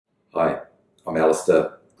I'm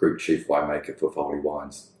Alastair, Group Chief Winemaker for Foley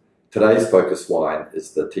Wines. Today's focus wine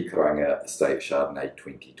is the Kairanga Estate Chardonnay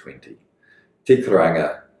 2020.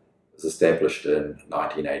 Kairanga was established in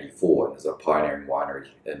 1984 and is a pioneering winery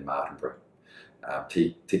in Martinborough.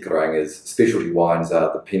 Kairanga's specialty wines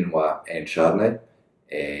are the Pinot Noir and Chardonnay,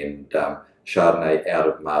 and Chardonnay out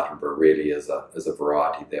of Martinborough really is a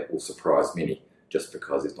variety that will surprise many just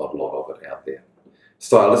because there's not a lot of it out there.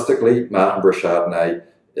 Stylistically, Martinborough Chardonnay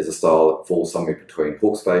is a style that falls somewhere between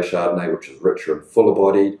Hawke's Bay Chardonnay, which is richer and fuller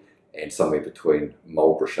bodied, and somewhere between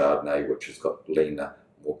Marlborough Chardonnay, which has got leaner,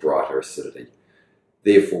 more brighter acidity.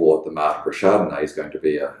 Therefore, the Martinborough Chardonnay is going to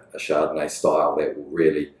be a Chardonnay style that will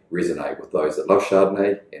really resonate with those that love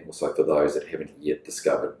Chardonnay and also for those that haven't yet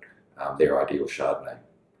discovered their ideal Chardonnay.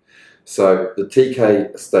 So the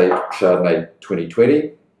TK Estate Chardonnay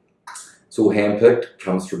 2020, it's all hand-picked,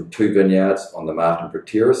 comes from 2 vineyards on the Martinborough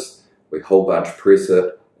Terrace. We whole bunch press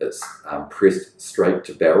it. It's pressed straight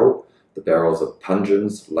to barrel. The barrels are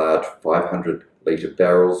Pungens, large 500-litre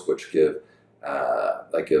barrels, which give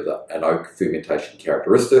an oak fermentation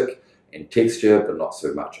characteristic and texture, but not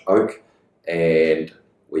so much oak. And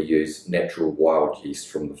we use natural wild yeast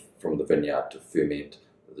from the vineyard to ferment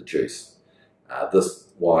the juice. This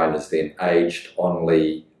wine is then aged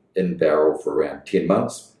only in barrel for around 10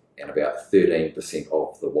 months, and about 13%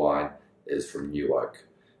 of the wine is from new oak.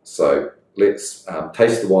 So let's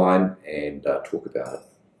taste the wine and talk about it.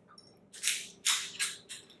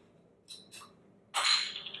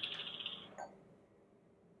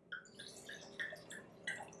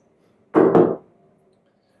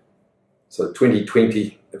 So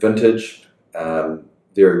 2020 vintage,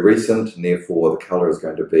 very recent, and therefore the colour is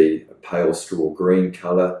going to be a pale straw green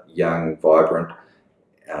colour, young, vibrant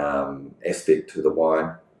aspect to the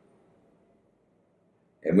wine.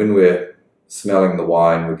 And when we're smelling the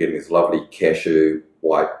wine, we're getting this lovely cashew,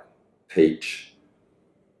 white peach,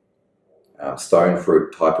 stone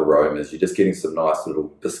fruit type aromas. You're just getting some nice little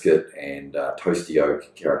biscuit and toasty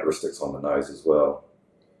oak characteristics on the nose as well.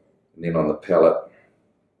 And then on the palate,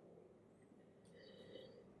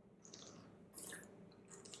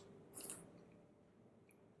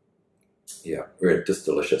 yeah, really just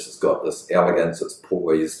delicious. It's got this elegance, it's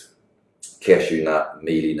poised, cashew nut,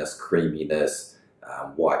 meatiness, creaminess,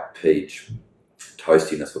 white peach,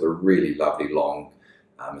 toastiness with a really lovely long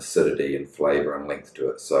acidity and flavour and length to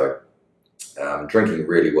it. So drinking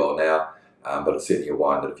really well now, but it's certainly a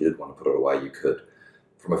wine that if you did want to put it away, you could.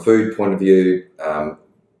 From a food point of view,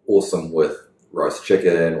 awesome with roast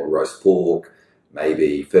chicken or roast pork,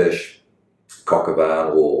 maybe fish, coq au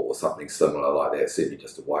vin or something similar like that, certainly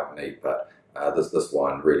just a white meat, but this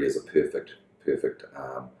wine really is a perfect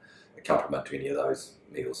accompaniment to any of those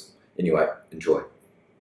meals. Anyway, enjoy.